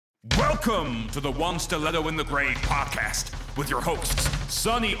Welcome to the One Stiletto in the Grave podcast with your hosts,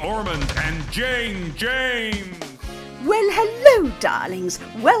 Sonny Ormond and Jane James. Well, hello, darlings.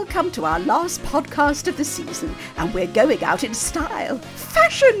 Welcome to our last podcast of the season, and we're going out in style.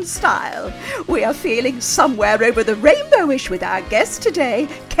 Fashion style. We are feeling somewhere over the rainbowish with our guest today,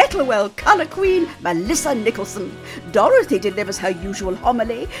 Kettlewell colour queen Melissa Nicholson. Dorothy delivers her usual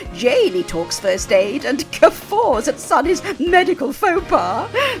homily, Janie talks first aid and guffaws at Sonny's medical faux pas.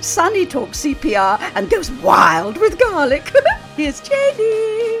 Sonny talks CPR and goes wild with garlic. Here's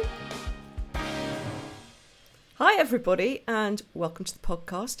Janie. Hi everybody and welcome to the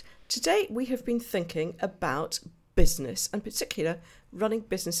podcast. Today we have been thinking about business, and particular running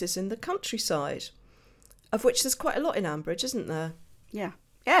businesses in the countryside, of which there's quite a lot in Ambridge, isn't there? Yeah,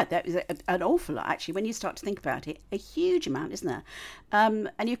 that is an awful lot actually when you start to think about it. A huge amount, isn't there?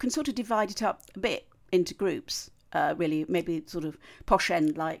 And you can sort of divide it up a bit into groups. Really, maybe sort of posh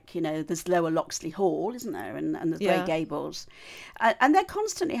end, like, you know, there's Lower Loxley Hall, isn't there, and the Grey Gables. And they're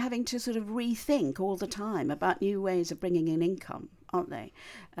constantly having to sort of rethink all the time about new ways of bringing in income, aren't they?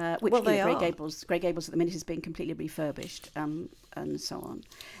 Which, well, they are. Grey Gables at the minute is being completely refurbished, and so on.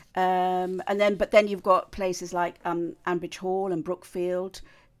 But then you've got places like Ambridge Hall and Brookfield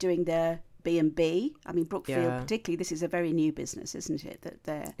doing their B&B. I mean, Brookfield particularly, this is a very new business, isn't it, that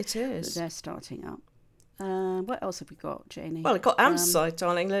they're starting up. What else have we got, Janie? Well, we've got Amside,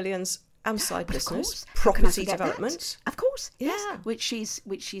 darling, Lillian's Amside business, property development. Of course, yeah. Yes. Which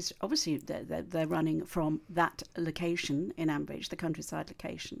she's obviously they're running from that location in Ambridge, the countryside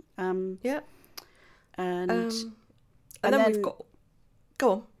location. And then we've got.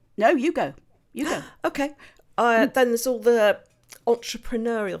 Go on. No, you go. Okay. Then there's all the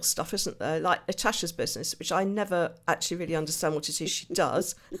entrepreneurial stuff, isn't there? Like Natasha's business, which I never actually really understand what it is she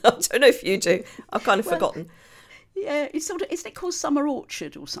does. I don't know if you do. I've kind of forgotten. Yeah, it's sort of, isn't it called Summer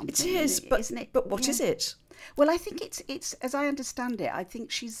Orchard or something? It is, isn't it? But what is it? Well, I think it's as I understand it, I think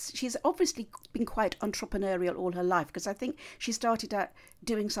she's obviously been quite entrepreneurial all her life, because I think she started out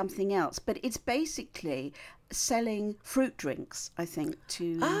doing something else, but it's basically selling fruit drinks, I think,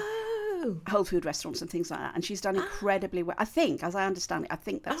 to whole food restaurants and things like that, and she's done incredibly well. I think, as I understand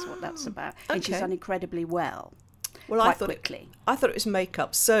it, that's what that's about, and she's done incredibly well. Well, I thought it was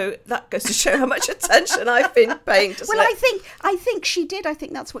makeup, so that goes to show how much attention I've been paying to. Well, I think she did. I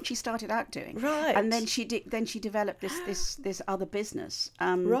think that's what she started out doing, right? And then she developed this other business,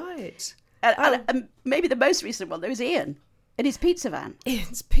 right? And maybe the most recent one, there was Ian and his pizza van.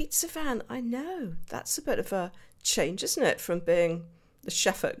 Ian's pizza van. I know, that's a bit of a change, isn't it, from being the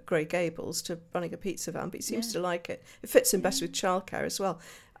chef at Grey Gables to running a pizza van, but he seems to like it. It fits in better with childcare as well.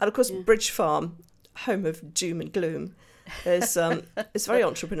 And of course, Bridge Farm, home of doom and gloom, is it's very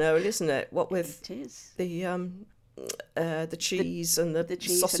entrepreneurial, isn't it? What with the cheese and the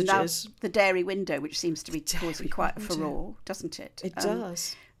sausages, and the dairy window, which seems to be causing quite a furore, doesn't it? It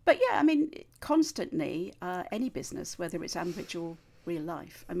does. But yeah, I mean, constantly, any business, whether it's Ambridge or real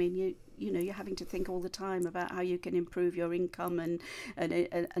life, I mean, you're having to think all the time about how you can improve your income and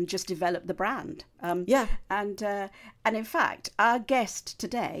just develop the brand. And in fact, our guest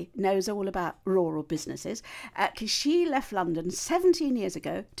today knows all about rural businesses, because she left London 17 years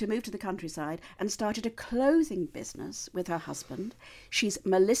ago to move to the countryside and started a clothing business with her husband. She's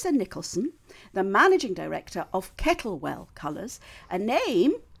Melissa Nicholson, the managing director of Kettlewell Colours, a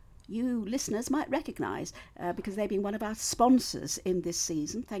name you listeners might recognise because they've been one of our sponsors in this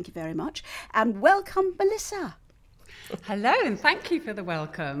season. Thank you very much. And welcome, Melissa. Hello, and thank you for the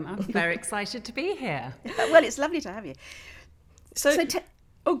welcome. I'm very excited to be here. Well, it's lovely to have you. So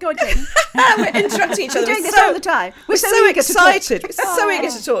go on, Jane. We're interrupting each other. We're doing this all the time. We're so excited. We're so eager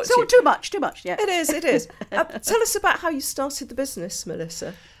to talk to you. Too much, yeah. It is. Tell us about how you started the business,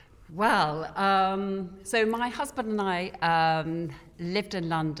 Melissa. Well, so my husband and I lived in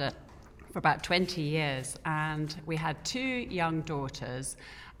London for about 20 years, and we had 2 young daughters,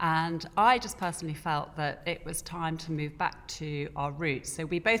 and I just personally felt that it was time to move back to our roots. So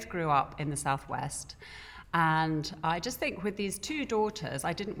we both grew up in the southwest, and I just think with these 2 daughters,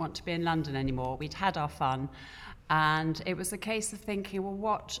 I didn't want to be in London anymore. We'd had our fun, and it was a case of thinking, well,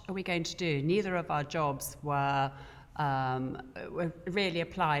 what are we going to do? Neither of our jobs were really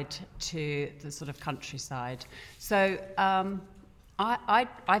applied to the sort of countryside. So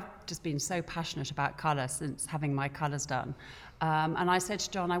I've just been so passionate about colour since having my colours done. And I said to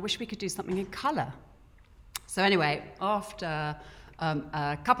John, I wish we could do something in colour. So anyway, after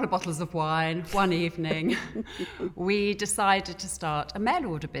a couple of bottles of wine, one evening, we decided to start a mail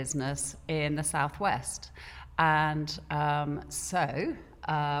order business in the southwest. And so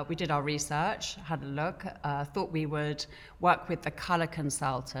we did our research, had a look, thought we would work with the colour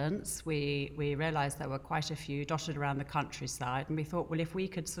consultants. We realised there were quite a few dotted around the countryside, and we thought, well, if we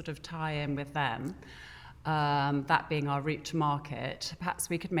could sort of tie in with them, that being our route to market, perhaps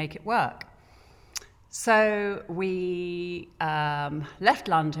we could make it work. So we left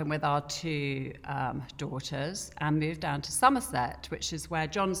London with our two daughters and moved down to Somerset, which is where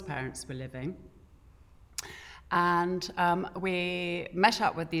John's parents were living. And we met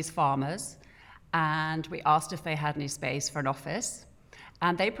up with these farmers and we asked if they had any space for an office.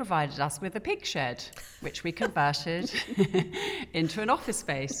 And they provided us with a pig shed, which we converted into an office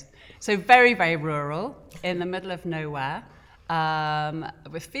space. So very, very rural, in the middle of nowhere,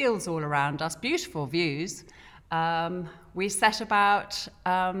 with fields all around us, beautiful views. We set about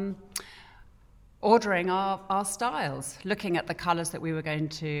ordering our styles, looking at the colours that we were going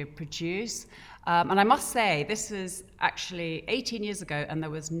to produce. And I must say, this was actually 18 years ago, and there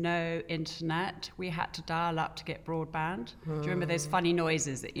was no internet. We had to dial up to get broadband. Do you remember those funny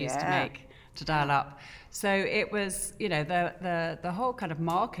noises it used to make to dial up? So it was, you know, the whole kind of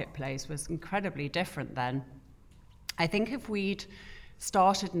marketplace was incredibly different then. I think if we'd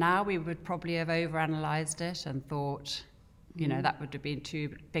started now, we would probably have overanalyzed it and thought, you know, that would have been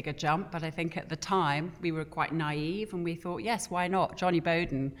too big a jump. But I think at the time, we were quite naive, and we thought, yes, why not? Johnny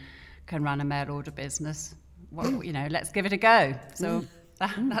Bowden can run a mail order business. Well, you know, let's give it a go. So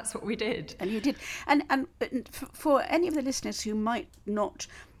that's what we did. And you did. And for any of the listeners who might not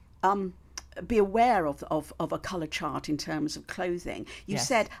be aware of a colour chart in terms of clothing, you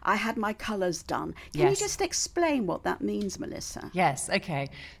said, I had my colours done. Can you just explain what that means, Melissa? Yes, okay.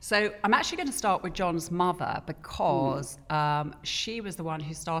 So I'm actually going to start with John's mother because she was the one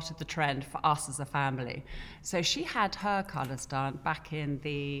who started the trend for us as a family. So she had her colours done back in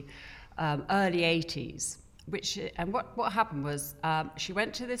the early 80s. And what happened was she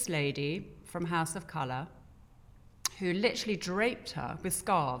went to this lady from House of Colour who literally draped her with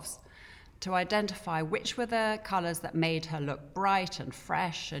scarves to identify which were the colours that made her look bright and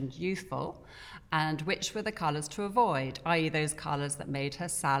fresh and youthful, and which were the colours to avoid, i.e. those colours that made her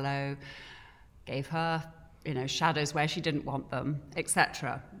sallow, gave her, you know, shadows where she didn't want them,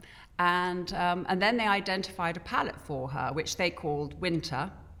 etc. And then they identified a palette for her, which they called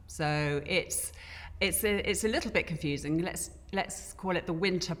Winter. So it's a little bit confusing. Let's call it the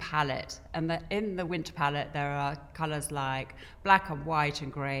Winter palette. And in the Winter palette, there are colours like black and white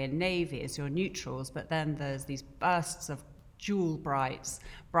and grey and navy as your neutrals, but then there's these bursts of jewel brights,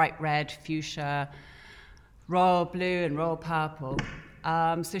 bright red, fuchsia, royal blue and royal purple.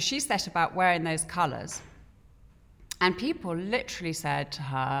 So she set about wearing those colours. And people literally said to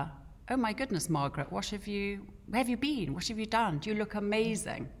her, oh my goodness, Margaret, where have you been? What have you done? You look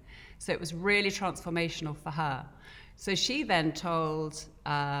amazing. So it was really transformational for her. So she then kept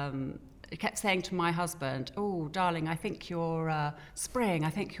saying to my husband, oh, darling, I think you're spring, I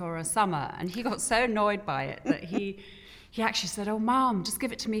think you're a summer. And he got so annoyed by it that he actually said, oh, Mum, just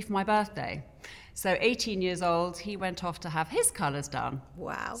give it to me for my birthday. So 18 years old, he went off to have his colours done.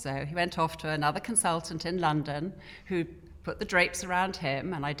 Wow. So he went off to another consultant in London who put the drapes around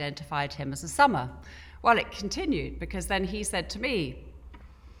him and identified him as a summer. Well, it continued because then he said to me,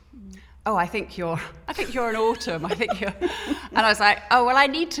 oh, I think you're an autumn. And I was like, oh, well, I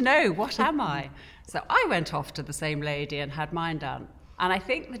need to know, what am I? So I went off to the same lady and had mine done. And I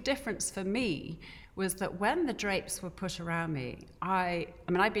think the difference for me was that when the drapes were put around me, I'd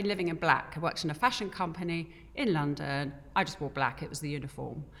been living in black. I worked in a fashion company in London. I just wore black. It was the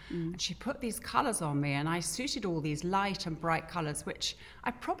uniform. And she put these colours on me, and I suited all these light and bright colours, which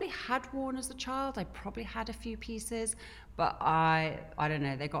I probably had worn as a child. I probably had a few pieces, but I don't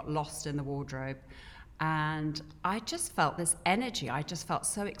know, they got lost in the wardrobe. And I just felt this energy. I just felt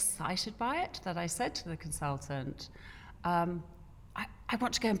so excited by it that I said to the consultant, I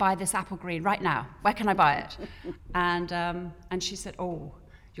want to go and buy this apple green right now. Where can I buy it? And she said, oh,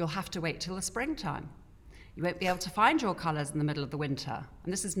 you'll have to wait till the springtime. You won't be able to find your colours in the middle of the winter.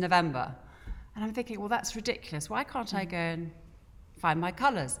 And this is November. And I'm thinking, well, that's ridiculous. Why can't I go and find my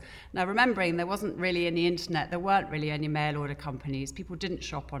colours? Now, remembering there wasn't really any internet, there weren't really any mail order companies. People didn't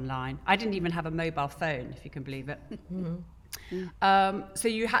shop online. I didn't even have a mobile phone, if you can believe it. So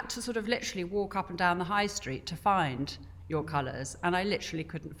you had to sort of literally walk up and down the high street to find your colours, and I literally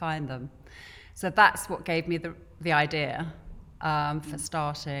couldn't find them. So that's what gave me the idea for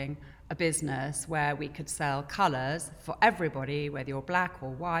starting a business where we could sell colours for everybody, whether you're black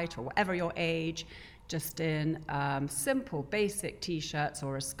or white or whatever your age, just in simple, basic T-shirts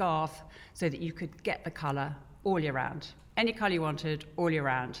or a scarf, so that you could get the colour all year round. Any colour you wanted, all year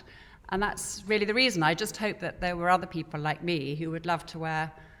round. And that's really the reason. I just hope that there were other people like me who would love to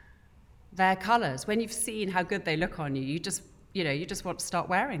wear their colours. When you've seen how good they look on you, you just want to start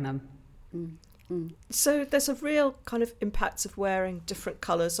wearing them. So there's a real kind of impact of wearing different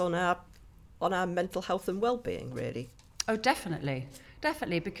colours on our mental health and well-being, really. Oh, definitely,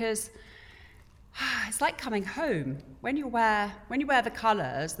 because it's like coming home. When you wear the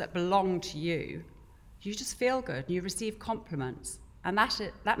colours that belong to you, you just feel good. You receive compliments, and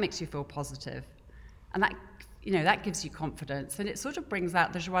that makes you feel positive, and that gives you confidence, and it sort of brings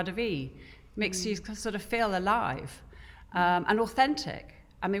out the joie de vivre, makes you sort of feel alive and authentic.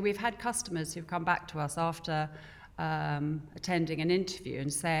 I mean, we've had customers who've come back to us after attending an interview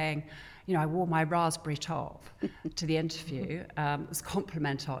and saying, I wore my raspberry top to the interview, was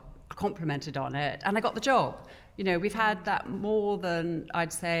complimented on it, and I got the job. We've had that more than,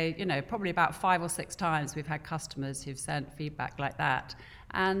 I'd say, probably about 5 or 6 times we've had customers who've sent feedback like that.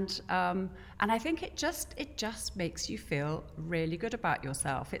 And I think it just makes you feel really good about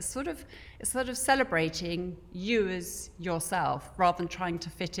yourself. It's sort of celebrating you as yourself rather than trying to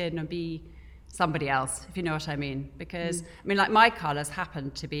fit in and be somebody else, if you know what I mean. Because like my colours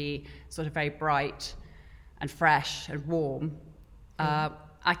happen to be sort of very bright and fresh and warm.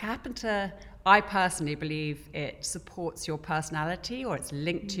 I personally believe it supports your personality, or it's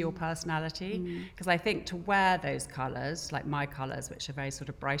linked to your personality, because I think to wear those colours, like my colours, which are very sort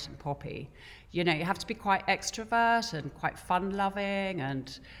of bright and poppy, you have to be quite extrovert and quite fun-loving,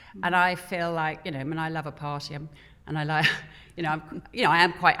 and I feel like, when I love a party, I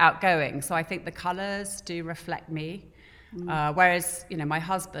am quite outgoing, so I think the colours do reflect me. Whereas, my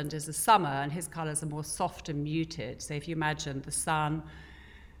husband is a summer, and his colours are more soft and muted. So if you imagine the sun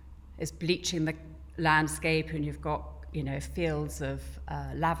is bleaching the landscape, and you've got, fields of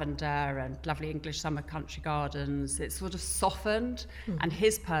lavender and lovely English summer country gardens, it's sort of softened. And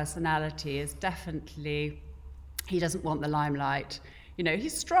his personality is definitely, he doesn't want the limelight.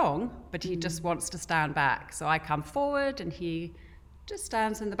 He's strong, but he just wants to stand back. So I come forward, and he just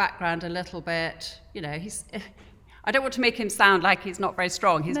stands in the background a little bit. I don't want to make him sound like he's not very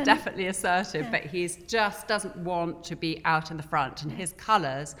strong. He's definitely assertive, but he's just doesn't want to be out in the front. And his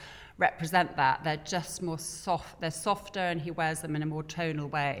colours represent that. They're just more soft. They're softer, and he wears them in a more tonal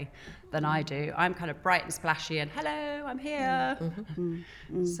way than I do. I'm kind of bright and splashy, and hello, I'm here.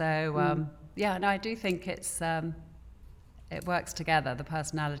 So I do think it works together, the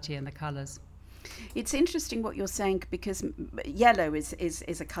personality and the colours. It's interesting what you're saying, because yellow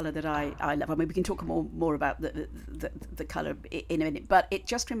is a colour that I love. I mean, we can talk more about the colour in a minute, but it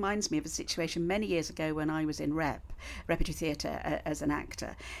just reminds me of a situation many years ago when I was in Repertory Theatre as an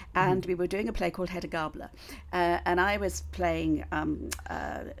actor, and we were doing a play called Hedda Gabler, and I was playing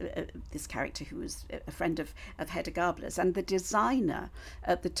this character who was a friend of Hedda Gabler's, and the designer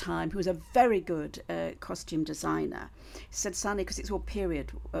at the time, who was a very good costume designer, said, "Sunny," because it's all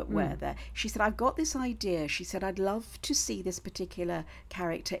period wear there, she said, "I've got this idea." She said, "I'd love to see this particular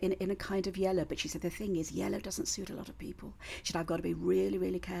character in a kind of yellow," but she said, "The thing is, yellow doesn't suit a lot of people." She said, "I've got to be really,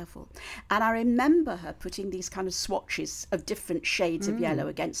 really careful." And I remember her putting these kind of swatches of different shades of yellow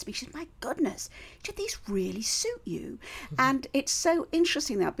against me. She said, "My goodness, did these really suit you?" And it's so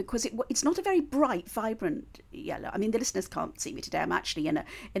interesting now, because it's not a very bright, vibrant yellow. I mean, the listeners can't see me today. I'm actually in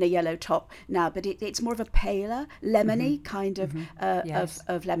a yellow top now, but it's more of a paler, lemony kind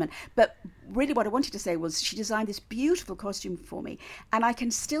of lemon. But really what I wanted to say was, she designed this beautiful costume for me, and I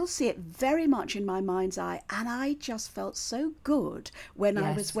can still see it very much in my mind's eye, and I just felt so good when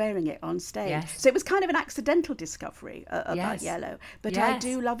I was wearing it on stage. So it was kind of an accidental discovery about yellow, but I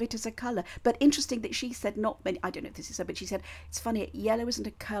do love it as a colour. But interesting that she said not many, I don't know if this is so, but she said it's funny, yellow isn't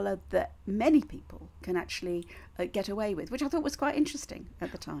a colour that many people can actually get away with, which I thought was quite interesting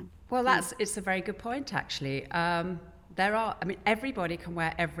at the time. Well, it's a very good point, actually. Everybody can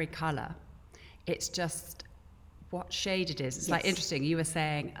wear every colour. It's just what shade it is. It's like interesting. You were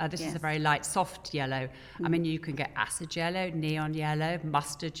saying this is a very light, soft yellow. I mean, you can get acid yellow, neon yellow,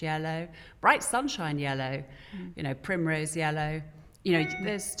 mustard yellow, bright sunshine yellow, primrose yellow.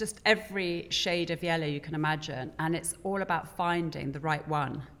 There's just every shade of yellow you can imagine, and it's all about finding the right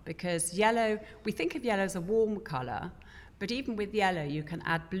one. Because yellow, we think of yellow as a warm colour, but even with yellow, you can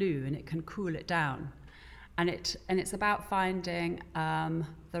add blue, and it can cool it down. And it's about finding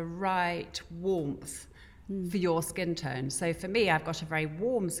the right warmth for your skin tone. So for me, I've got a very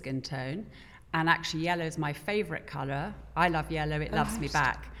warm skin tone, and actually yellow is my favourite colour. I love yellow, it loves me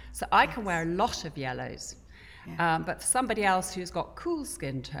back. So I can wear a lot of yellows. But for somebody else who's got cool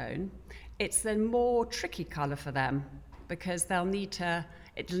skin tone, it's a more tricky colour for them, because it'll need to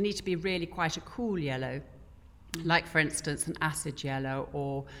be really quite a cool yellow. Like, for instance, an acid yellow,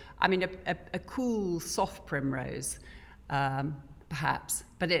 or, I mean, a cool soft primrose, perhaps.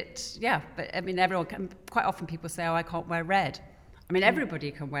 But I mean, quite often people say, oh, I can't wear red. I mean,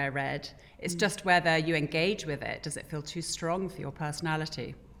 everybody can wear red. It's just whether you engage with it. Does it feel too strong for your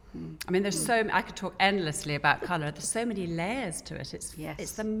personality? I mean, I could talk endlessly about colour. There's so many layers to it.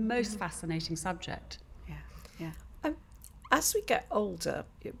 It's the most fascinating subject. Yeah. As we get older,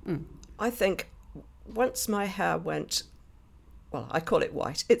 I think once my hair went, well, I call it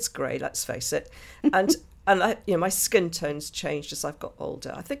white. It's grey, let's face it. And my skin tones changed as I've got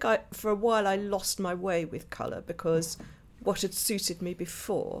older. I think for a while I lost my way with colour because what had suited me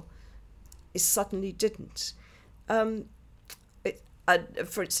before suddenly didn't. For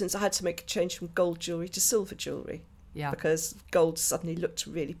instance, I had to make a change from gold jewellery to silver jewellery because gold suddenly looked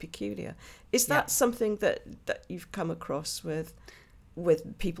really peculiar. Is that something that you've come across with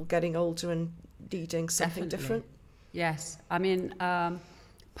people getting older and needing something different? Yes. I mean,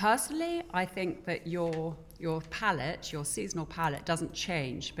 personally, I think that your palette, your seasonal palette, doesn't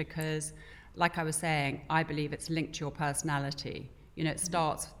change because, like I was saying, I believe it's linked to your personality. You know, it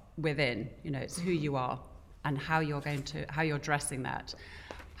starts within. You know, it's who you are and how you're dressing that.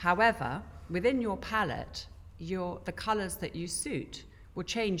 However, within your palette, the colours that you suit will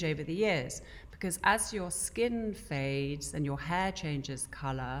change over the years because as your skin fades and your hair changes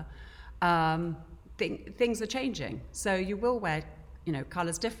colour, things are changing. So you will wear,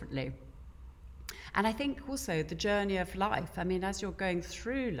 colours differently. And I think also the journey of life. I mean, as you're going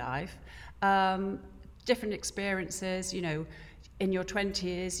through life, different experiences, in your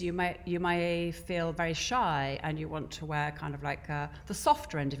 20s, you may feel very shy and you want to wear kind of like the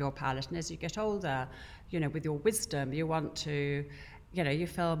softer end of your palette. And as you get older, with your wisdom, you want to, you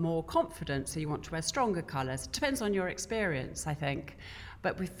feel more confident, so you want to wear stronger colours. It depends on your experience, I think.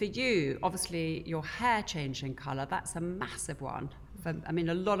 But for you, obviously, your hair changing colour, that's a massive one.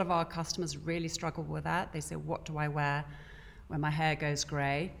 A lot of our customers really struggle with that. They say, what do I wear when my hair goes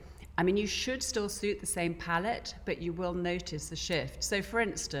grey? I mean, you should still suit the same palette, but you will notice the shift. So, for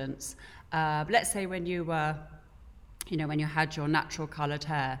instance, let's say when you were, when you had your natural coloured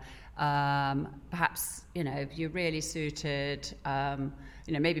hair, perhaps, you really suited,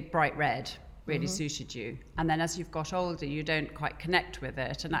 maybe bright red really suited you. And then as you've got older, you don't quite connect with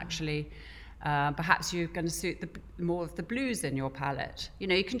it. And actually, perhaps you're going to suit more of the blues in your palette.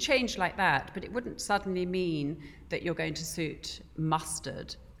 You can change like that, but it wouldn't suddenly mean that you're going to suit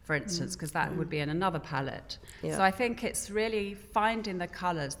mustard, for instance, because that would be in another palette. Yeah. So I think it's really finding the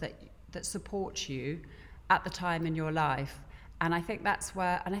colours that support you at the time in your life. And I think that's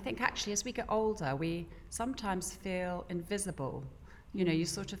where, and I think actually as we get older, we sometimes feel invisible. You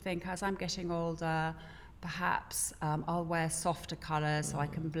sort of think, as I'm getting older, perhaps I'll wear softer colours so I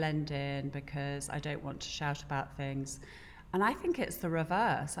can blend in because I don't want to shout about things. And I think it's the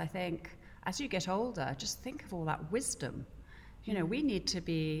reverse. I think as you get older, just think of all that wisdom. We need to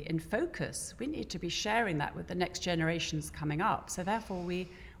be in focus. We need to be sharing that with the next generations coming up. So therefore, we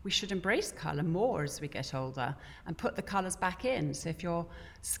should embrace colour more as we get older and put the colours back in. So if your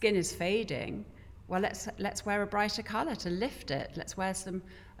skin is fading, well, let's wear a brighter colour to lift it. Let's wear some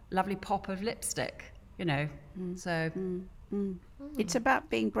lovely pop of lipstick. It's about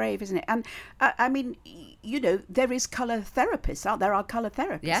being brave, isn't it? And there is colour therapists out there. Are colour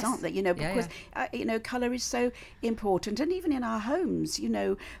therapists, aren't there? Because colour is so important. And even in our homes,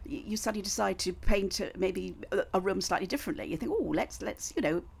 you suddenly decide to paint maybe a room slightly differently. You think, oh, let's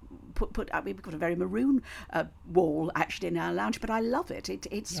we've got a very maroon wall actually in our lounge, but I love it.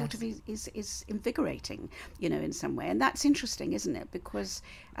 It sort of is invigorating, in some way, and that's interesting, isn't it? Because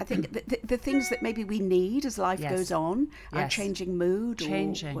I think the things that maybe we need as life goes on, our changing mood,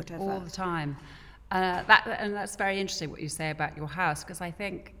 or whatever, all the time. That's very interesting what you say about your house, because I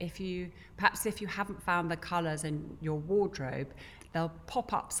think if you haven't found the colours in your wardrobe, they'll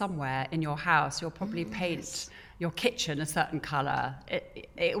pop up somewhere in your house. You'll probably paint your kitchen a certain colour.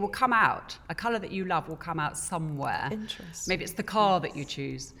 It will come out. A colour that you love will come out somewhere. Interesting. Maybe it's the car that you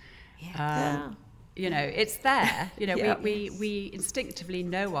choose. It's there. We instinctively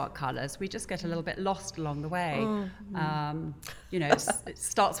know our colours. We just get a little bit lost along the way. It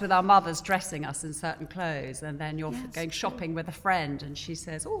starts with our mothers dressing us in certain clothes, and then you're going shopping with a friend, and she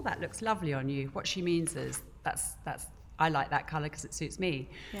says, "Oh, that looks lovely on you." What she means is that's I like that colour because it suits me.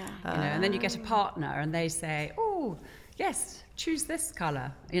 And then you get a partner, and they say, "Oh, yes, choose this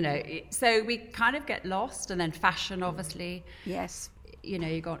colour." So we kind of get lost, and then fashion, obviously. Yes.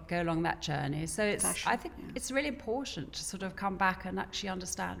 You go along that journey. So I think it's really important to sort of come back and actually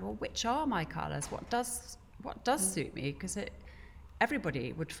understand, well, which are my colours? What does suit me? Because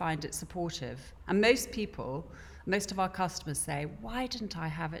everybody would find it supportive. And most of our customers say, why didn't I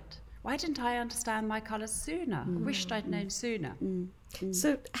have it? Why didn't I understand my colours sooner? I wished I'd known sooner.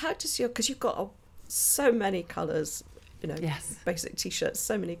 So how does because you've got so many colours, Yes. basic T-shirts,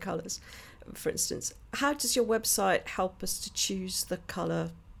 so many colours, for instance, how does your website help us to choose the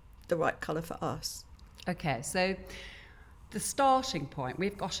right colour for us? Okay, so the starting point,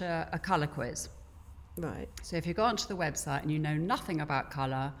 we've got a colour quiz. Right. So if you go onto the website and you know nothing about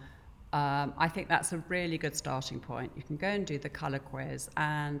colour, I think that's a really good starting point. You can go and do the colour quiz,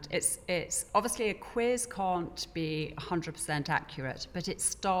 and it's obviously a quiz can't be 100% accurate, but it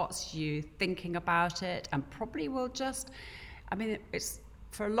starts you thinking about it, and probably will it's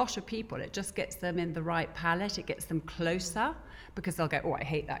for a lot of people, it just gets them in the right palette. It gets them closer, because they'll go, oh, I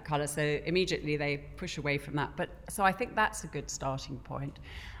hate that colour, so immediately they push away from that. So I think that's a good starting point.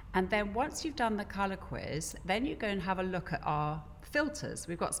 And then once you've done the colour quiz, then you go and have a look at our filters.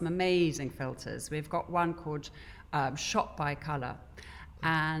 We've got some amazing filters. We've got one called Shop by Colour.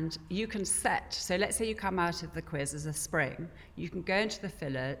 And you can set, so let's say you come out of the quiz as a spring, you can go into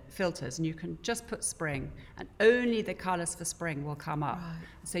the filters and you can just put spring, and only the colours for spring will come up. Right.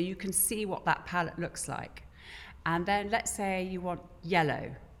 So you can see what that palette looks like. And then let's say you want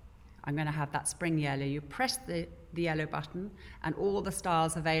yellow. I'm going to have that spring yellow. You press the yellow button and all the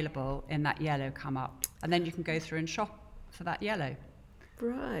styles available in that yellow come up. And then you can go through and shop for that yellow.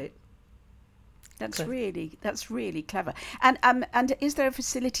 Right. That's really clever. And is there a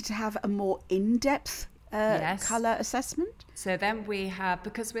facility to have a more in-depth yes. colour assessment? So then we have,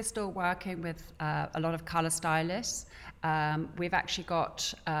 because we're still working with a lot of colour stylists, we've actually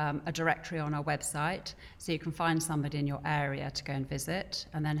got a directory on our website, so you can find somebody in your area to go and visit,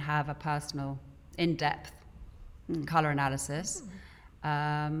 and then have a personal, in-depth colour analysis,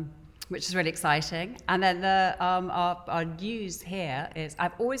 which is really exciting. And then our news here is,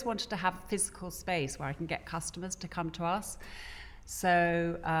 I've always wanted to have a physical space where I can get customers to come to us.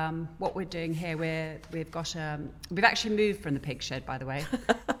 So what we're doing here, we've actually moved from the pig shed, by the way.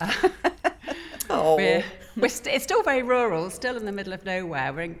 It's still very rural, still in the middle of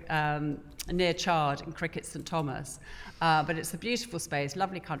nowhere. We're near Chard in Cricket St Thomas, but it's a beautiful space,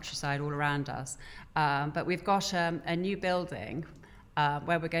 lovely countryside all around us. But we've got a new building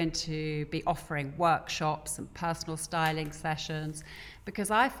where we're going to be offering workshops and personal styling sessions, because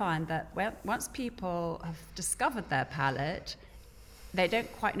I find that once people have discovered their palette, they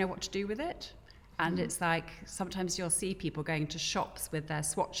don't quite know what to do with it. And it's like, sometimes you'll see people going to shops with their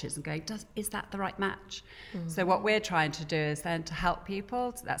swatches and going, is that the right match? So what we're trying to do is then to help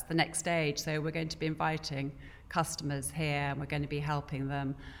people. So that's the next stage. So we're going to be inviting customers here, and we're going to be helping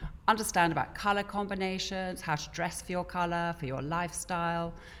them understand about colour combinations, how to dress for your colour, for your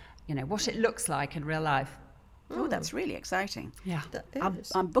lifestyle, what it looks like in real life. Oh, that's really exciting. Yeah.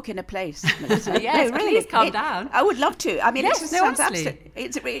 I'm booking a place. Yes, no, really, please come down. I would love to. I mean, yes,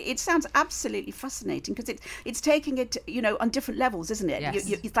 it sounds absolutely fascinating, because it's taking it, on different levels, isn't it? Yes.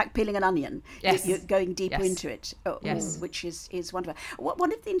 It's like peeling an onion. Yes. You're going deeper yes. into it, yes. which is wonderful.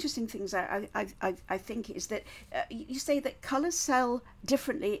 One of the interesting things I think is that you say that colours sell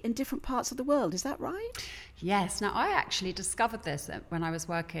differently in different parts of the world. Is that right? Yes. Now, I actually discovered this when I was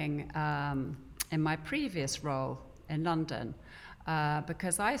working in my previous role in London,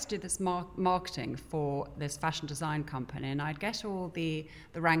 because I used to do this marketing for this fashion design company, and I'd get all the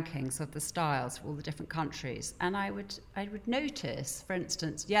rankings of the styles for all the different countries, and I would notice, for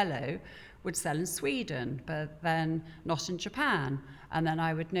instance, yellow would sell in Sweden, but then not in Japan. And then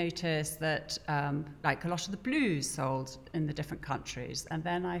I would notice that like a lot of the blues sold in the different countries. And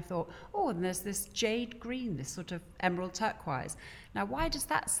then I thought, and there's this jade green, this sort of emerald turquoise. Now, why does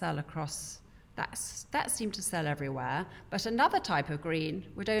that sell across? That seemed to sell everywhere, but another type of green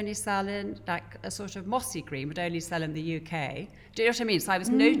would only sell in, like a sort of mossy green, would only sell in the UK. Do you know what I mean? So I was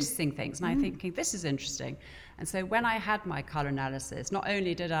noticing things, and I'm thinking, this is interesting. And so when I had my colour analysis, not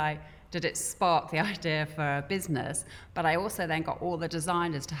only did it spark the idea for a business, but I also then got all the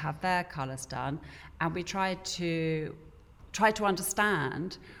designers to have their colours done, and we tried to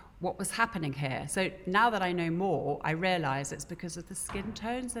understand what was happening here. So now that I know more, I realise it's because of the skin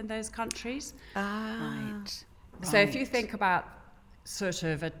tones in those countries. Right. So if you think about sort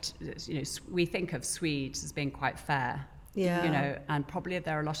of, we think of Swedes as being quite fair, and probably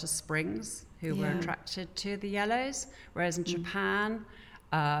there are a lot of springs who were attracted to the yellows, whereas in Japan,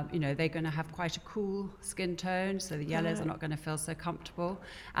 they're going to have quite a cool skin tone, so the yellows are not going to feel so comfortable.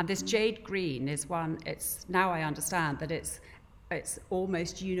 And this jade green is one, now I understand that it's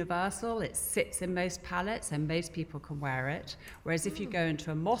almost universal. It sits in most palettes, and most people can wear it. Whereas if you go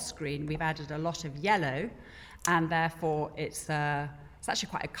into a moss green, we've added a lot of yellow, and therefore it's actually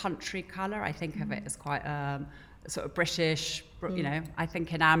quite a country colour. I think of it as quite sort of British, you know. I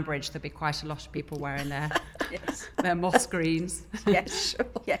think in Ambridge there'd be quite a lot of people wearing their their moss greens. Yes, sure.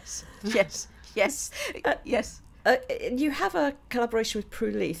 yes. You have a collaboration with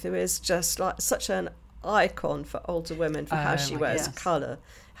Prue Leith, who is just like such an icon for older women for how she wears colour.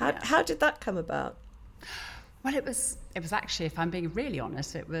 How did that come about? Well, it was actually, if I'm being really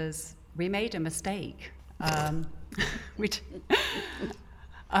honest, we made a mistake. We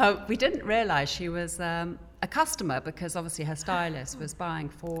didn't realise she was a customer, because obviously her stylist was buying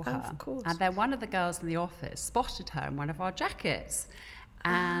for her. Of course. And then one of the girls in the office spotted her in one of our jackets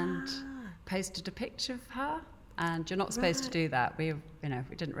and posted a picture of her. And you're not supposed to do that. We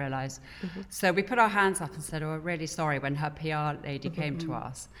didn't realise. So we put our hands up and said, "Oh, we're really sorry," when her PR lady came to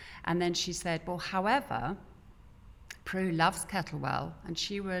us. And then she said, "Well, however, Prue loves Kettlewell, and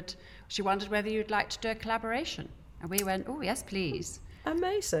she wondered whether you'd like to do a collaboration." And we went, "Oh, yes, please."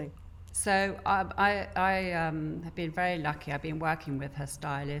 Amazing. So I have been very lucky. I've been working with her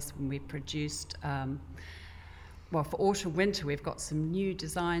stylist when we produced, for autumn winter, we've got some new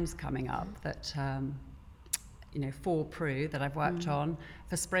designs coming up that, for Prue that I've worked on.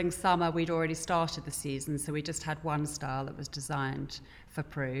 For spring, summer, we'd already started the season, so we just had one style that was designed for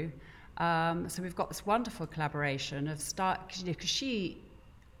Prue. So we've got this wonderful collaboration of because she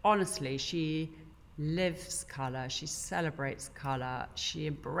lives colour, she celebrates colour, she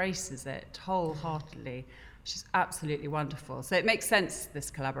embraces it wholeheartedly. She's absolutely wonderful. So it makes sense, this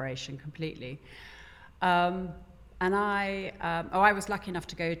collaboration, completely. And I was lucky enough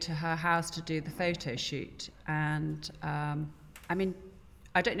to go to her house to do the photo shoot. And I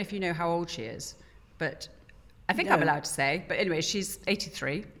don't know if you know how old she is, but I think I'm allowed to say. But anyway, she's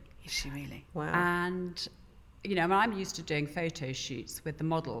 83. Is she really? Wow. And I'm used to doing photo shoots with the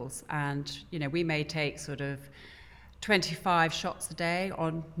models, and we may take sort of 25 shots a day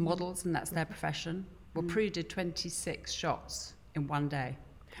on models, and that's their profession. Well, Prue did 26 shots in one day.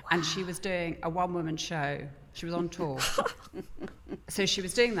 Wow. And she was doing a one-woman show. She was on tour. So she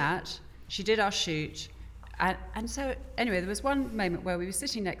was doing that. She did our shoot. And so, anyway, there was one moment where we were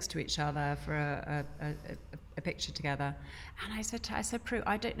sitting next to each other for a picture together. And I said, "Prue,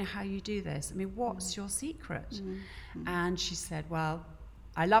 I don't know how you do this. I mean, what's your secret?" And she said, "Well,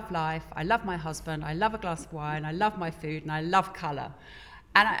 I love life. I love my husband. I love a glass of wine. I love my food. And I love colour."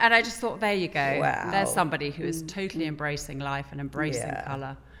 And I just thought, there you go. Wow. There's somebody who is totally embracing life and embracing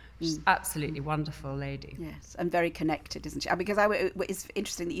colour. She's absolutely wonderful lady. Yes, and very connected, isn't she? Because it's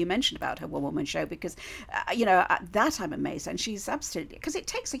interesting that you mentioned about her one-woman show, because, that I'm amazed. And she's absolutely, because it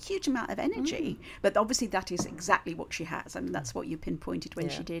takes a huge amount of energy. But obviously that is exactly what she has. I mean, that's what you pinpointed when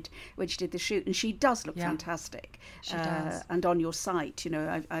she did the shoot. And she does look fantastic. She does. And on your site,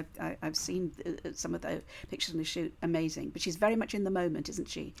 I've seen some of the pictures on the shoot, amazing. But she's very much in the moment, isn't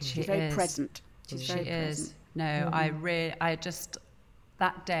she? She's very present. She's very present. No,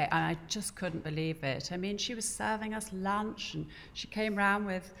 that day, I just couldn't believe it. I mean, she was serving us lunch, and she came round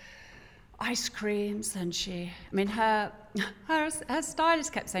with ice creams, and her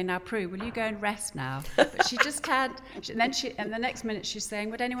stylist kept saying, "Now, Prue, will you go and rest now?" But she just can't. And the next minute she's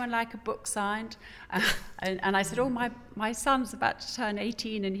saying, "Would anyone like a book signed?" And I said, "Oh, my son's about to turn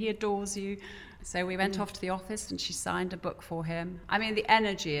 18, and he adores you." So we went off to the office, and she signed a book for him. I mean, the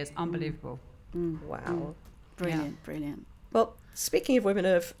energy is unbelievable. Wow. Brilliant. Well, speaking of women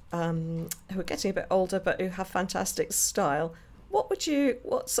who are getting a bit older but who have fantastic style, what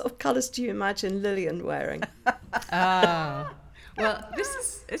sort of colours do you imagine Lillian wearing? Well,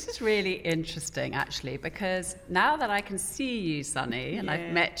 this is really interesting, actually, because now that I can see you, Sunny, and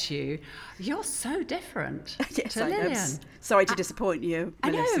I've met you, you're so different to Lillian. Sorry to disappoint you. I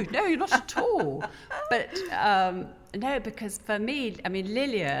know, no, you're not at all. But no, because for me, I mean,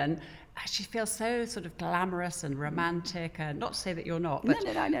 Lillian, she feels so sort of glamorous and romantic, and not to say that you're not, but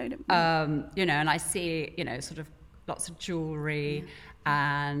no, I know. And I see, sort of lots of jewellery,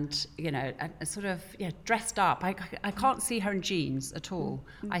 and sort of dressed up. I can't see her in jeans at all.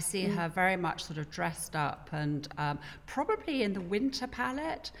 I see her very much sort of dressed up, and probably in the winter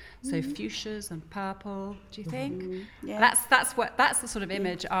palette, so fuchsias and purple. Do you think? Yeah. That's the sort of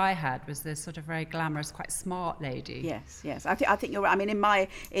image I had, was this sort of very glamorous, quite smart lady. Yes. I think you're right. I mean,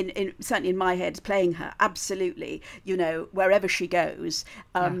 certainly in my head, playing her, absolutely. Wherever she goes,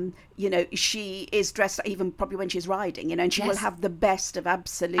 she is dressed, even probably when she's riding. And she will have the best best of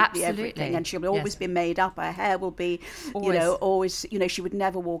absolutely everything, and she'll always be made up. Her hair will be, always, she would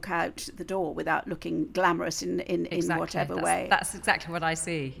never walk out the door without looking glamorous in whatever way. That's exactly what I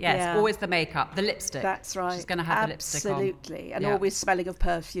see. Yes, always the makeup, the lipstick. That's right. She's going to have the lipstick on. Absolutely, and always smelling of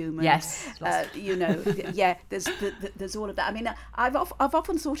perfume. And, yes. There's all of that. I mean, I've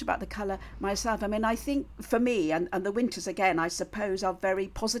often thought about the colour myself. I mean, I think for me, and the winters again, I suppose, are very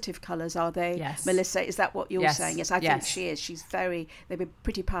positive colours, are they? Yes. Melissa, is that what you're saying? Yes, I think she is. They've been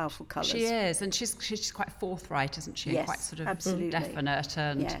pretty powerful colours. She is, and she's quite forthright, isn't she? Yes, quite sort of absolutely. Definite,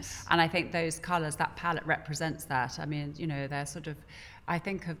 and I think those colours, that palette represents that. I mean, they're sort of, I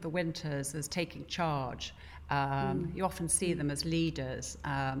think of the winters as taking charge. You often see them as leaders.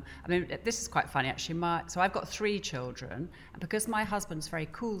 I mean, this is quite funny actually. So I've got 3 children, and because my husband's very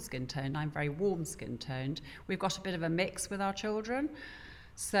cool skin toned, I'm very warm skin toned. We've got a bit of a mix with our children.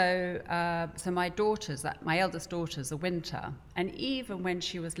 So my eldest daughter's a winter, and even when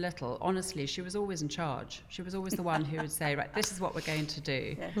she was little, honestly, she was always in charge. She was always the one who would say, right, this is what we're going to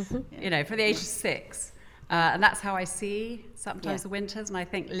do. Yes. For the age of 6. And that's how I see sometimes the winters, and I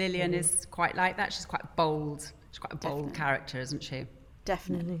think Lillian is quite like that. She's quite bold. She's quite a bold character, isn't she?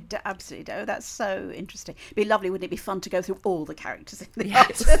 Definitely, absolutely. Oh, that's so interesting. It'd be lovely, wouldn't it be fun to go through all the characters in the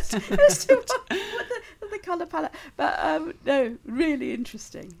artist with the colour palette? But no, really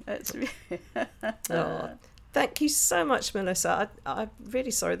interesting. It's really thank you so much, Melissa. I'm really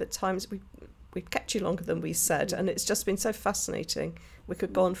sorry that times we've kept you longer than we said, and it's just been so fascinating. We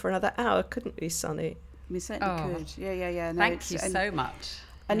could go on for another hour, couldn't we, Sunny? We certainly could. Yeah. No, thank you so much.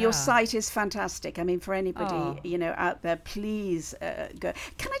 And your site is fantastic. I mean, for anybody out there, please go.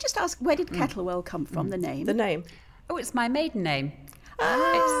 Can I just ask, where did Kettlewell come from? The name. The name. Oh, it's my maiden name.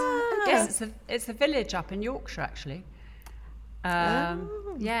 It's a village up in Yorkshire, actually.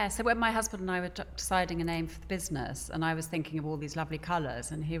 So when my husband and I were deciding a name for the business, and I was thinking of all these lovely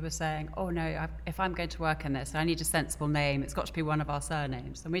colours, and he was saying, oh no, if I'm going to work in this, I need a sensible name. It's got to be one of our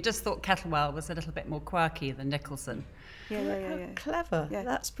surnames. And we just thought Kettlewell was a little bit more quirky than Nicholson. Yeah. Clever. Yeah.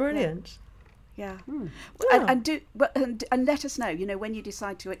 That's brilliant. Yeah. And let us know, when you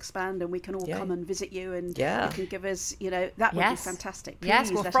decide to expand, and we can all come and visit you, and you can give us, that would be fantastic.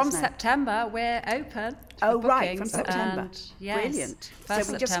 Please from September we're open. From September. Brilliant.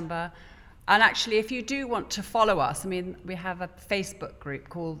 1st September. And actually, if you do want to follow us, I mean, we have a Facebook group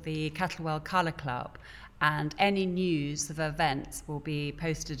called the Kettlewell Colour Club, and any news of events will be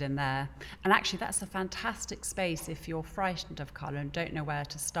posted in there. And actually, that's a fantastic space if you're frightened of colour and don't know where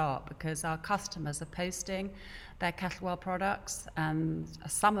to start, because our customers are posting their Kettlewell products, and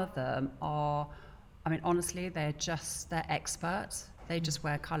some of them are, I mean, honestly, they're experts. They just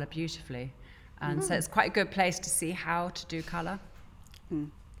wear colour beautifully. And so it's quite a good place to see how to do colour.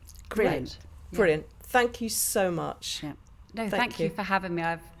 Brilliant. Thank you so much. Yeah. No, thank you for having me.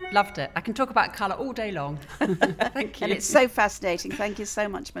 I've loved it. I can talk about colour all day long. Thank you. And it's so fascinating. Thank you so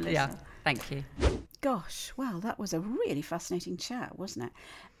much, Melissa. Yeah, thank you. Gosh, well, that was a really fascinating chat, wasn't it?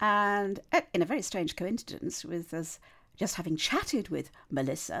 And in a very strange coincidence, with us just having chatted with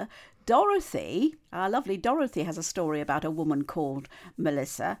Melissa, Dorothy, our lovely Dorothy, has a story about a woman called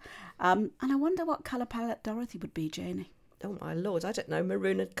Melissa. And I wonder what colour palette Dorothy would be, Janie. Oh, my Lord, I don't know,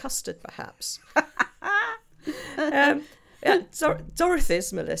 maroon and custard, perhaps.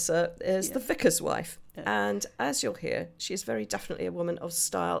 Dorothy's Melissa is the vicar's wife, and as you'll hear, she is very definitely a woman of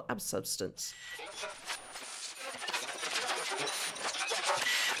style and substance.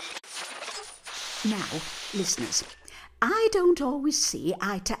 Now, listeners, I don't always see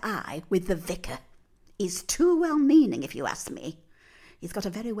eye to eye with the vicar. He's too well-meaning, if you ask me. He's got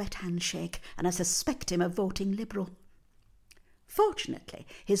a very wet handshake, and I suspect him of voting Liberal. Fortunately,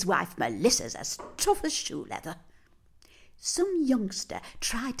 his wife Melissa's as tough as shoe leather. Some youngster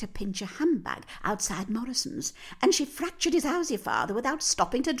tried to pinch a handbag outside Morrison's, and she fractured his housey father without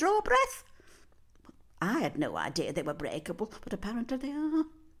stopping to draw breath. I had no idea they were breakable, but apparently they are.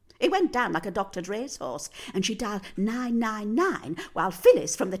 It went down like a doctored racehorse, and she dialed 999 while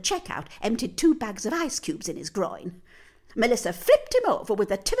Phyllis from the checkout emptied 2 bags of ice cubes in his groin. Melissa flipped him over with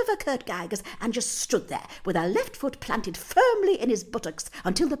the tip of her Kurt Geigers and just stood there with her left foot planted firmly in his buttocks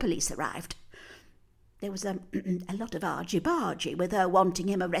until the police arrived. There was a lot of argy-bargy with her wanting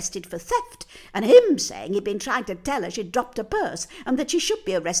him arrested for theft, and him saying he'd been trying to tell her she'd dropped a purse and that she should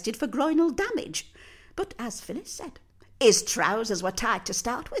be arrested for groinal damage. But as Phyllis said, his trousers were tight to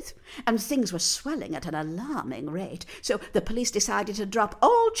start with, and things were swelling at an alarming rate, so the police decided to drop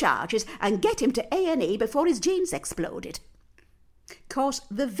all charges and get him to A&E before his jeans exploded. Course,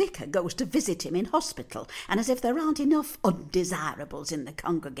 the vicar goes to visit him in hospital, and as if there aren't enough undesirables in the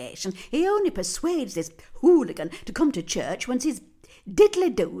congregation, he only persuades this hooligan to come to church once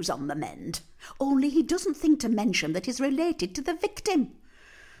diddly-do's on the mend. Only he doesn't think to mention that he's related to the victim.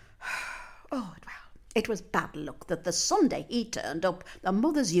 Oh, well, it was bad luck that the Sunday he turned up, the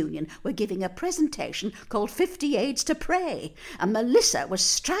Mothers' Union were giving a presentation called 50 Aids to Pray, and Melissa was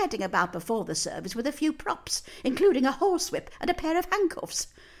striding about before the service with a few props, including a horsewhip and a pair of handcuffs.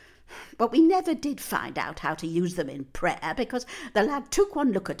 But we never did find out how to use them in prayer because the lad took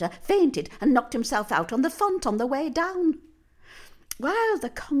one look at her, fainted and knocked himself out on the font on the way down. While the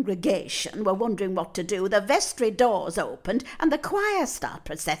congregation were wondering what to do, the vestry doors opened and the choir start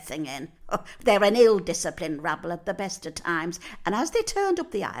processing in. Oh, they're an ill-disciplined rabble at the best of times, and as they turned up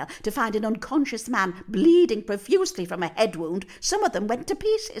the aisle to find an unconscious man bleeding profusely from a head wound, some of them went to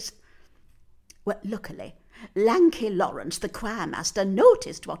pieces. Well, luckily, Lanky Lawrence, the choirmaster,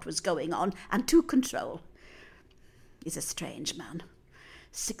 noticed what was going on and took control. He's a strange man.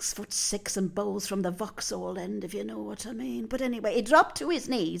 6'6" and bowls from the Vauxhall end, if you know what I mean. But anyway, he dropped to his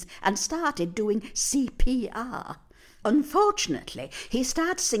knees and started doing CPR. Unfortunately, he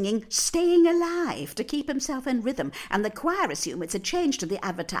starts singing Staying Alive to keep himself in rhythm, and the choir assume it's a change to the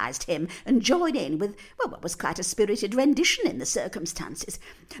advertised hymn and join in with, well, what was quite a spirited rendition in the circumstances.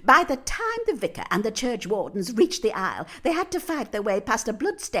 By the time the vicar and the church wardens reached the aisle, they had to fight their way past a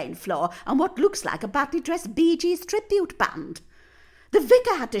blood-stained floor and what looks like a badly dressed Bee Gees tribute band. The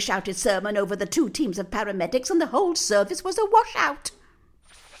vicar had to shout his sermon over the two teams of paramedics, and the whole service was a washout.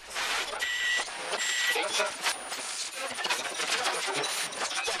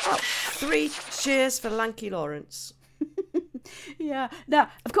 Oh, 3 cheers for Lanky Lawrence. Yeah. Now,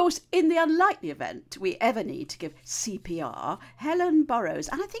 of course, in the unlikely event we ever need to give CPR, Helen Burrows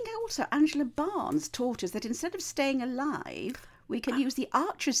and I think also Angela Barnes taught us that instead of staying alive, we can use the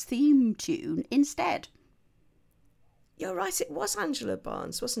Archer's theme tune instead. You're right, it was Angela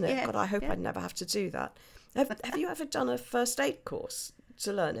Barnes, wasn't it? Yeah, God, I hope yeah. I'd never have to do that. Have you ever done a first aid course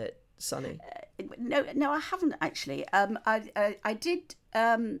to learn it, Sonny? No, I haven't actually. I did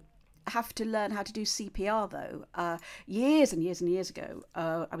have to learn how to do CPR though. Years and years and years ago,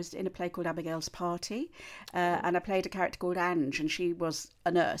 I was in a play called Abigail's Party, and I played a character called Ange, and she was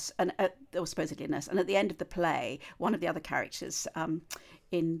a nurse, or supposedly a nurse. And at the end of the play, one of the other characters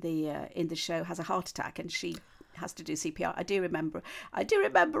in the show has a heart attack, and she has to do CPR. I do remember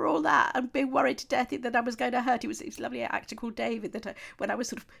all that and being worried to death that I was going to hurt. It was a lovely actor called David that when I was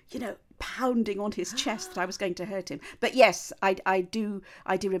sort of, pounding on his chest that I was going to hurt him. But yes, I do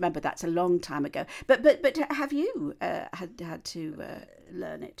remember that's a long time ago. But have you had to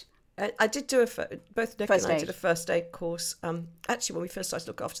learn it? I did do both Nick First and I aid. did a first aid course. Actually, when we first started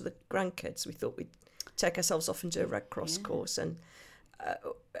to look after the grandkids, we thought we'd take ourselves off and do a Red Cross course. And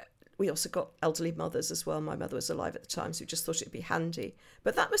we also got elderly mothers as well. My mother was alive at the time, so we just thought it'd be handy.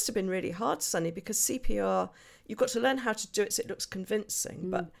 But that must have been really hard, Sonny, because CPR, you've got to learn how to do it so it looks convincing.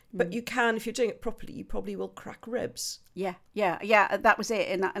 But you can, if you're doing it properly, you probably will crack ribs. Yeah, that was it.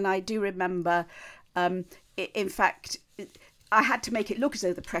 And I do remember, in fact, I had to make it look as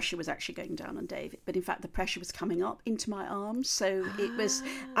though the pressure was actually going down on David, but in fact the pressure was coming up into my arms. So it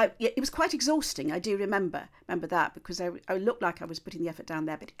was quite exhausting. I do remember that because I looked like I was putting the effort down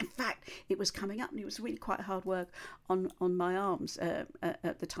there, but in fact it was coming up, and it was really quite hard work on my arms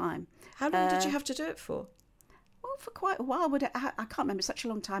at the time. How long did you have to do it for? Well, for quite a while. I can't remember, such a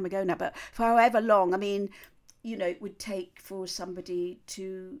long time ago now, but for however long, I mean, it would take for somebody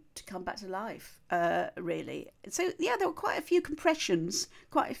to come back to life, really. So, yeah, there were quite a few compressions,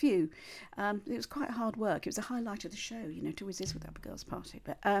 quite a few. It was quite hard work. It was a highlight of the show, to resist with Abigail's Party.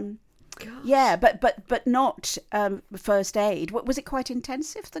 But, yeah, but not first aid. Was it quite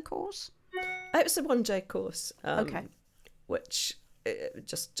intensive, the course? It was a 1-day course. Okay. Which,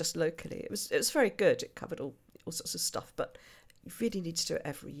 just locally, it was very good. It covered all sorts of stuff, but you really need to do it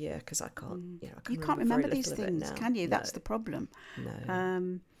every year because I can't. You can't remember these things, can you? That's the problem.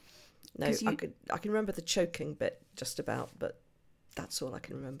 No. No, I can remember the choking bit just about, but that's all I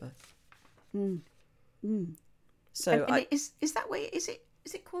can remember. So is that way? Is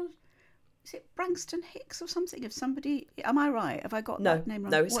it called? Is it Braxton Hicks or something? If somebody, am I right? Have I got that name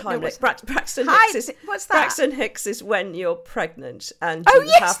wrong? No, it's Heimlich. Braxton Hicks Hicks what's that? Braxton Hicks is when you're pregnant and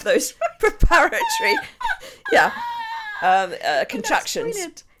you have those preparatory, contractions.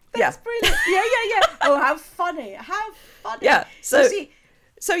 That's brilliant. Yeah. Oh, how funny! Yeah. So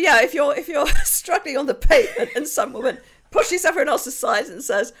if you're struggling on the pavement and some woman pushes everyone else aside and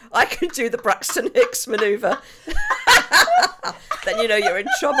says, "I can do the Braxton Hicks manoeuvre," then you're in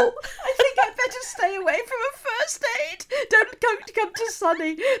trouble. I think I'd better stay away from a first aid. Don't come to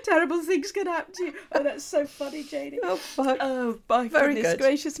Sonny. Terrible things can happen to you. Oh, that's so funny, Janie. Oh, fuck. Oh, my Very goodness good.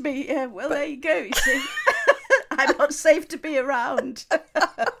 gracious me. Yeah, well, there you go, you see. I'm not safe to be around.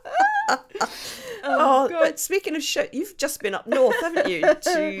 But speaking of show, you've just been up north, haven't you?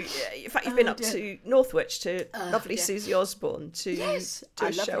 In fact, you've been up to Northwich to lovely Susie Osborne to do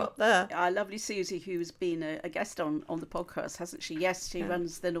a show up there. Our lovely Susie, who's been a guest on the podcast, hasn't she? Yes, she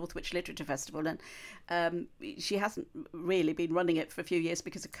runs the Northwich Literature Festival, and she hasn't really been running it for a few years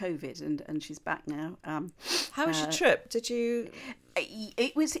because of COVID, and she's back now. How was your trip? Did you?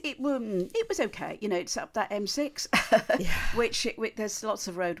 It was okay. You know, it's up that M6, which there's lots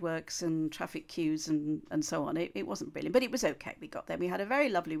of roadworks and traffic queues and so on. It wasn't brilliant, but it was okay. We got there. We had a very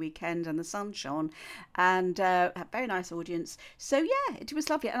lovely weekend, and the sun shone, and a very nice audience. So yeah, it was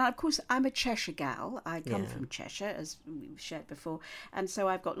lovely. And of course, I'm a Cheshire gal. I come from Cheshire, as we've shared before, and so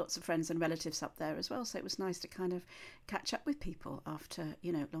I've got lots of friends and relatives up there as well. So it was nice to kind of catch up with people after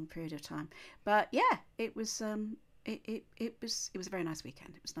a long period of time. But yeah, it was. It was a very nice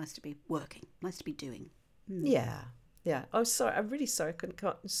weekend. It was nice to be working, nice to be doing. Yeah. I was sorry. I'm really sorry I couldn't come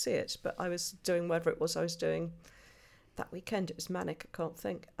up and see it, but I was doing whatever it was I was doing that weekend. It was manic. I can't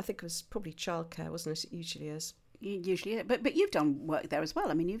think. I think it was probably childcare, wasn't it? It usually is. Usually, but you've done work there as well.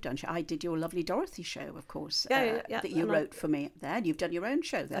 I mean, you've done. I did your lovely Dorothy show, of course. That you wrote for me up there. And you've done your own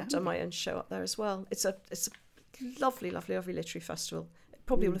show there. I've done my own show up there as well. It's a lovely literary festival.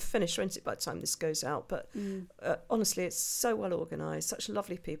 Probably will have finished, won't it, by the time this goes out? But honestly, it's so well organised, such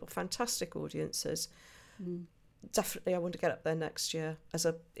lovely people, fantastic audiences. Definitely, I want to get up there next year as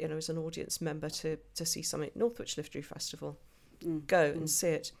an audience member to see something. Northwich Literary Festival, go and see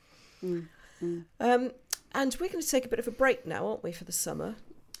it. And we're going to take a bit of a break now, aren't we, for the summer?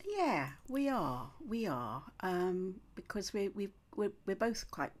 Yeah, we are. Because we're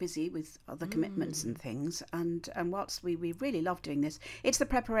both quite busy with other commitments and things, and whilst we really love doing this, it's the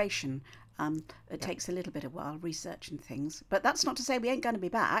preparation. It takes a little bit of while, research and things, but that's not to say we ain't going to be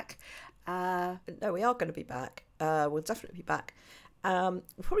back. No, we are going to be back. We'll definitely be back. We'll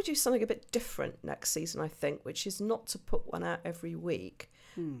probably do something a bit different next season, I think, which is not to put one out every week,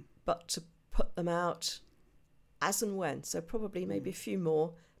 but to put them out as and when. So probably maybe a few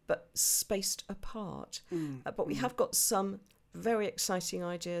more, but spaced apart. But we have got some very exciting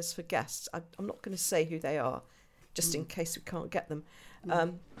ideas for guests. I'm not going to say who they are, just in case we can't get them.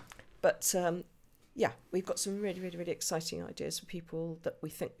 But we've got some really, really, really exciting ideas for people that we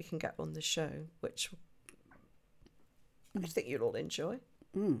think we can get on the show, which I think you'll all enjoy.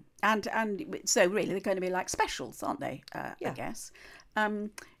 And so really they're going to be like specials, aren't they? I guess.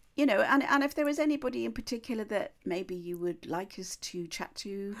 And if there was anybody in particular that maybe you would like us to chat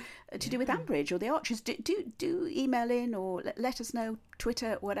to do with Ambridge or the Archers, do email in or let us know,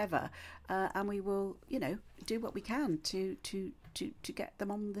 Twitter, whatever, and we will, do what we can to get them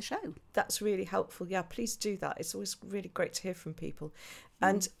on the show. That's really helpful. Yeah, please do that. It's always really great to hear from people.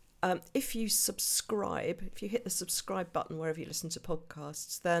 And if you subscribe, if you hit the subscribe button wherever you listen to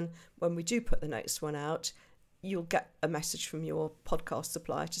podcasts, then when we do put the next one out, you'll get a message from your podcast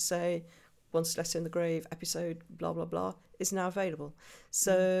supplier to say, One Stiletto in the Grave episode, blah, blah, blah, is now available.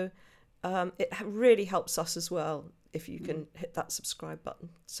 So it really helps us as well if you can hit that subscribe button.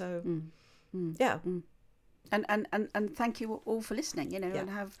 So, yeah. And thank you all for listening, and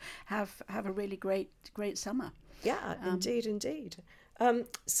have a really great summer. Yeah, indeed.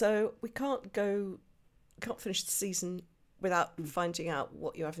 So we can't finish the season without finding out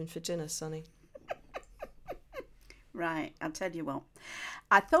what you're having for dinner, Sonny. Right, I'll tell you what.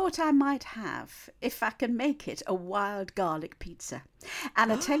 I thought I might have, if I can make it, a wild garlic pizza.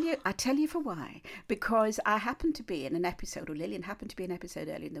 And I tell you for why. Because I happened to be in an episode, or Lillian happened to be in an episode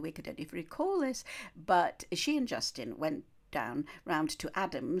earlier in the week, I don't know if you recall this, but she and Justin went round to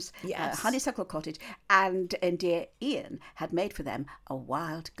Adam's Honeysuckle Cottage, and dear Ian had made for them a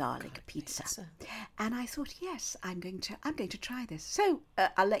wild garlic pizza. And I thought, yes, I'm going to try this. So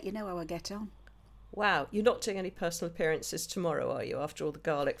I'll let you know how I get on. Wow, you're not doing any personal appearances tomorrow, are you, after all the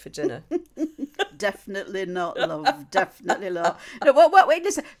garlic for dinner? Definitely not, love. Definitely not. No, wait,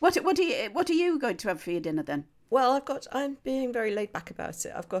 listen. What are you going to have for your dinner then? Well, I'm being very laid back about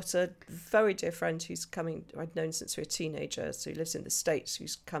it. I've got a very dear friend who's coming, I'd known since we were teenagers, who lives in the States,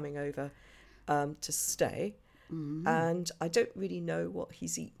 who's coming over to stay. And I don't really know what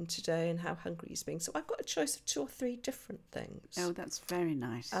he's eaten today and how hungry he's being. So I've got a choice of 2 or 3 different things. Oh, that's very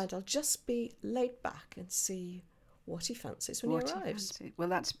nice. And I'll just be laid back and see what he fancies when he arrives. Well,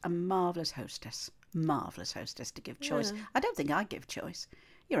 that's a marvellous hostess. Marvellous hostess to give choice. Yeah. I don't think I give choice.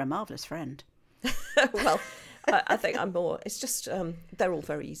 You're a marvellous friend. Well, I think I'm more... It's just, they're all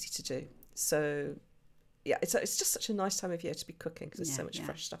very easy to do. So... Yeah, it's just such a nice time of year to be cooking because there's so much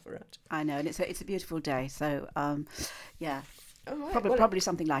fresh stuff around. I know, and it's a beautiful day. So, All right, Probably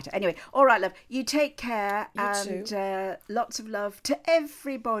something lighter. Anyway, all right, love. You take care, You and lots of love to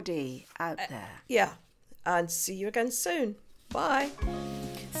everybody out there. Yeah, and see you again soon. Bye.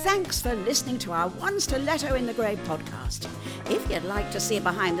 Thanks for listening to our One Stiletto in the Grave podcast. If you'd like to see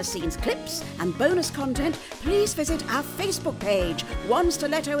behind-the-scenes clips and bonus content, please visit our Facebook page, One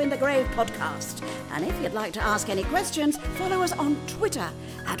Stiletto in the Grave podcast. And if you'd like to ask any questions, follow us on Twitter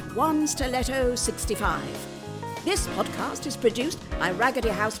at OneStiletto65. This podcast is produced by Raggedy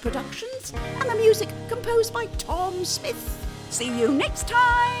House Productions and the music composed by Tom Smith. See you next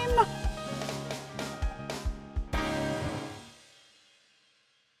time!